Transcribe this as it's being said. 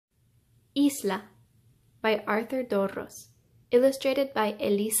Isla by Arthur Dorros, illustrated by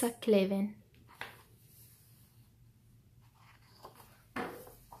Elisa Kleven.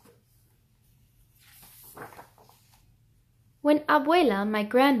 When Abuela, my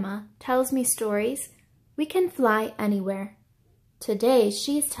grandma, tells me stories, we can fly anywhere. Today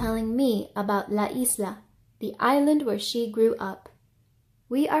she's telling me about La Isla, the island where she grew up.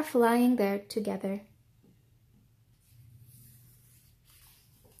 We are flying there together.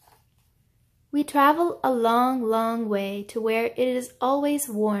 We travel a long, long way to where it is always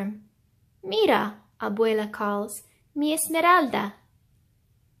warm. Mira, Abuela calls, mi esmeralda.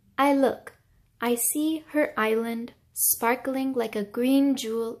 I look. I see her island sparkling like a green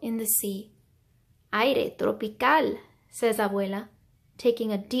jewel in the sea. Aire tropical, says Abuela,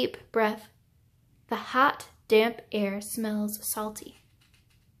 taking a deep breath. The hot, damp air smells salty.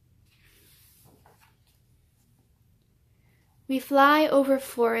 We fly over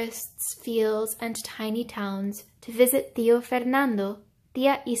forests, fields, and tiny towns to visit Tío Fernando,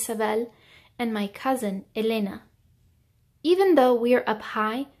 Tía Isabel, and my cousin Elena. Even though we are up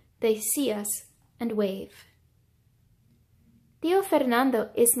high, they see us and wave. Tío Fernando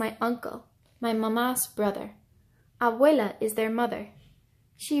is my uncle, my mama's brother. Abuela is their mother.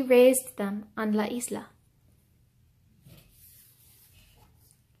 She raised them on La Isla.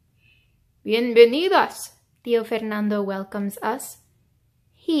 Bienvenidas! Tío Fernando welcomes us.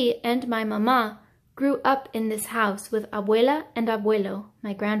 He and my mama grew up in this house with Abuela and Abuelo,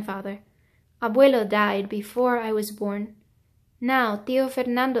 my grandfather. Abuelo died before I was born. Now Tío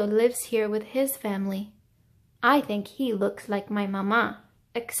Fernando lives here with his family. I think he looks like my mama,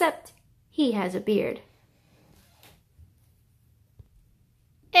 except he has a beard.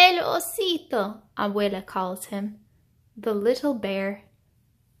 El osito, Abuela calls him, the little bear.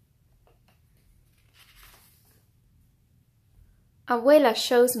 Abuela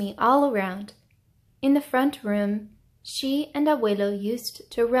shows me all around. In the front room, she and Abuelo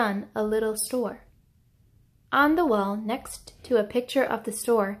used to run a little store. On the wall next to a picture of the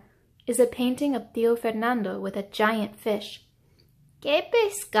store is a painting of Tío Fernando with a giant fish. Que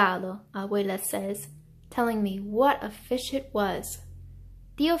pescado, Abuela says, telling me what a fish it was.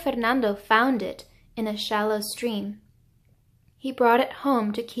 Tío Fernando found it in a shallow stream. He brought it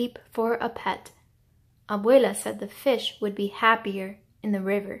home to keep for a pet. Abuela said the fish would be happier in the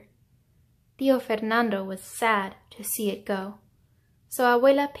river. Tío Fernando was sad to see it go, so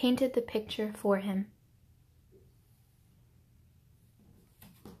Abuela painted the picture for him.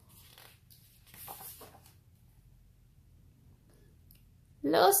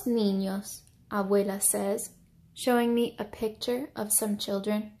 Los niños, Abuela says, showing me a picture of some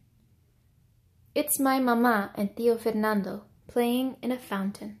children. It's my mama and Tío Fernando playing in a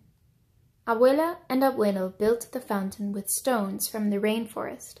fountain. Abuela and Abuelo built the fountain with stones from the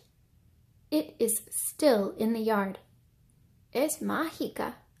rainforest. It is still in the yard. Es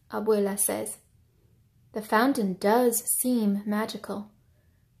mágica, Abuela says. The fountain does seem magical.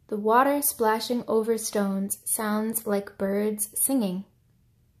 The water splashing over stones sounds like birds singing.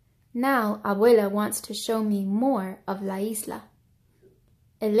 Now Abuela wants to show me more of La Isla.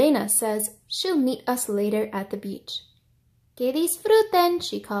 Elena says she'll meet us later at the beach. Que disfruten,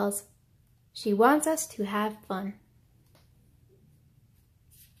 she calls. She wants us to have fun.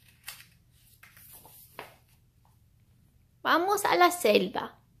 Vamos a la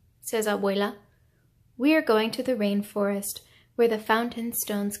selva, says Abuela. We are going to the rainforest where the fountain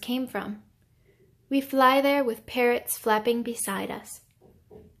stones came from. We fly there with parrots flapping beside us.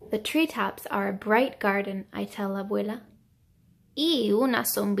 The treetops are a bright garden, I tell Abuela. Y una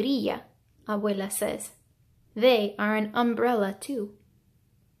sombrilla, Abuela says. They are an umbrella too.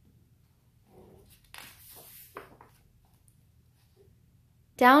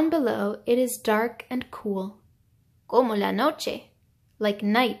 Down below it is dark and cool. Como la noche, like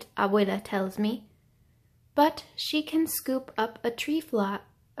night, Abuela tells me. But she can scoop up a tree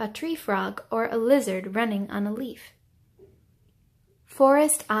frog or a lizard running on a leaf.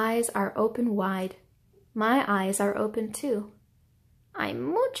 Forest eyes are open wide. My eyes are open too. Hay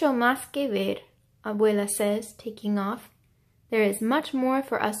mucho más que ver, Abuela says, taking off. There is much more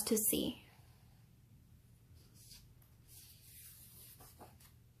for us to see.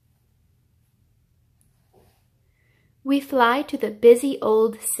 We fly to the busy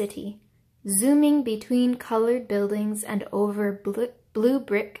old city, zooming between colored buildings and over blue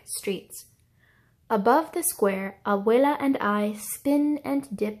brick streets. Above the square, Abuela and I spin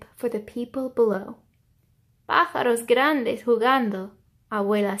and dip for the people below. Pájaros grandes jugando,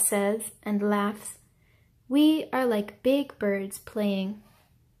 Abuela says and laughs. We are like big birds playing.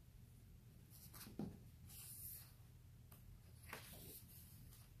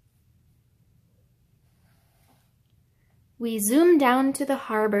 We zoom down to the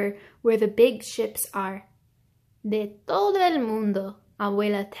harbor where the big ships are. De todo el mundo,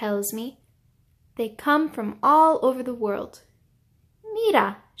 Abuela tells me. They come from all over the world.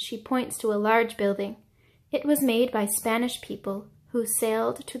 Mira, she points to a large building. It was made by Spanish people who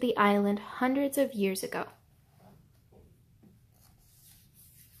sailed to the island hundreds of years ago.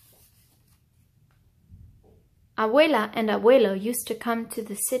 Abuela and Abuelo used to come to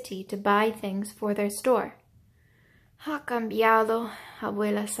the city to buy things for their store. Ha cambiado,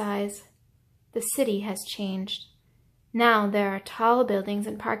 Abuela sighs. The city has changed. Now there are tall buildings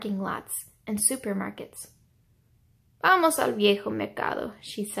and parking lots and supermarkets. Vamos al viejo mercado,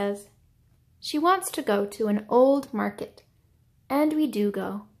 she says. She wants to go to an old market. And we do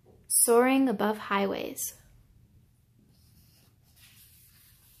go, soaring above highways.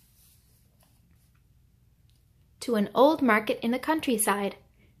 To an old market in the countryside.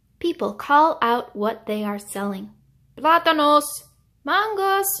 People call out what they are selling. Plátanos,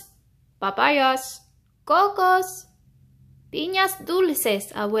 mangos, papayas, cocos, piñas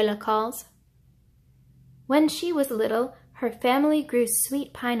dulces, Abuela calls. When she was little, her family grew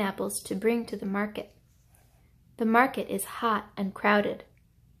sweet pineapples to bring to the market. The market is hot and crowded.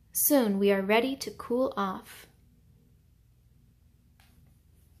 Soon we are ready to cool off.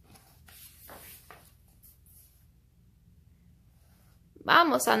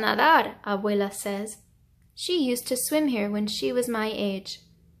 Vamos a nadar, Abuela says. She used to swim here when she was my age.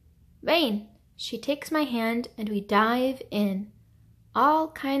 Ven, she takes my hand and we dive in.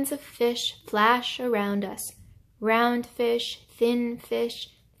 All kinds of fish flash around us. Round fish, thin fish,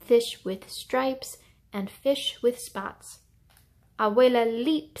 fish with stripes, and fish with spots. Abuela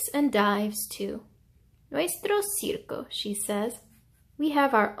leaps and dives too. Nuestro circo, she says. We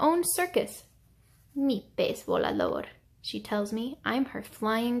have our own circus. Mi pez volador, she tells me. I'm her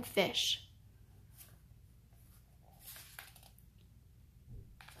flying fish.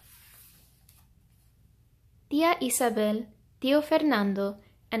 Tia Isabel, Tío Fernando,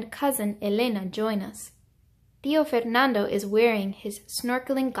 and cousin Elena join us. Tío Fernando is wearing his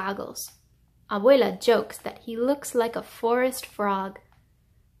snorkeling goggles. Abuela jokes that he looks like a forest frog.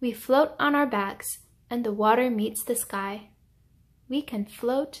 We float on our backs, and the water meets the sky. We can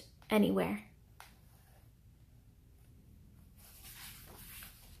float anywhere.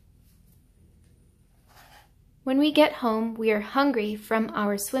 When we get home, we are hungry from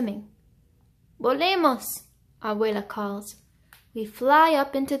our swimming. Volemos, Abuela calls. We fly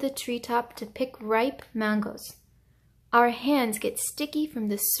up into the treetop to pick ripe mangoes. Our hands get sticky from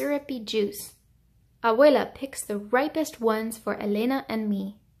the syrupy juice. Abuela picks the ripest ones for Elena and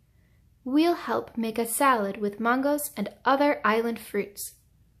me. We'll help make a salad with mangoes and other island fruits.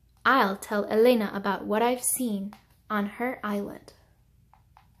 I'll tell Elena about what I've seen on her island.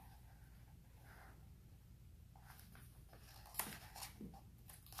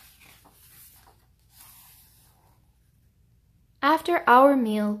 After our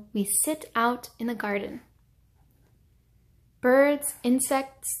meal, we sit out in the garden. Birds,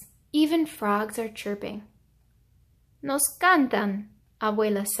 insects, even frogs are chirping. Nos cantan,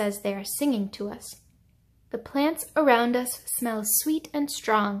 Abuela says they are singing to us. The plants around us smell sweet and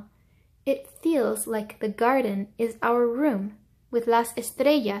strong. It feels like the garden is our room, with las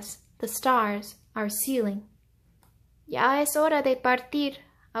estrellas, the stars, our ceiling. Ya es hora de partir,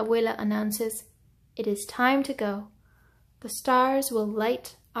 Abuela announces. It is time to go. The stars will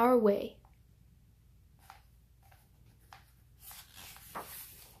light our way.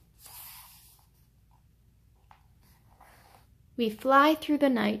 We fly through the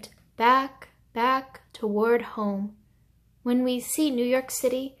night, back toward home. When we see New York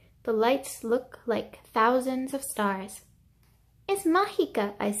City, the lights look like thousands of stars. Es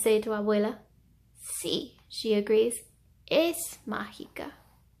mágica, I say to Abuela. Sí, she agrees. Es mágica.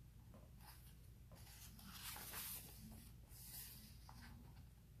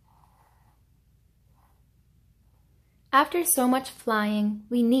 After so much flying,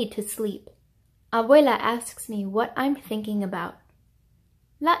 we need to sleep. Abuela asks me what I'm thinking about.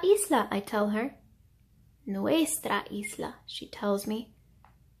 La isla, I tell her. Nuestra isla, she tells me.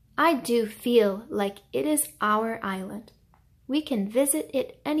 I do feel like it is our island. We can visit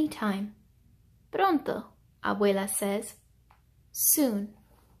it any time. Pronto, Abuela says. Soon.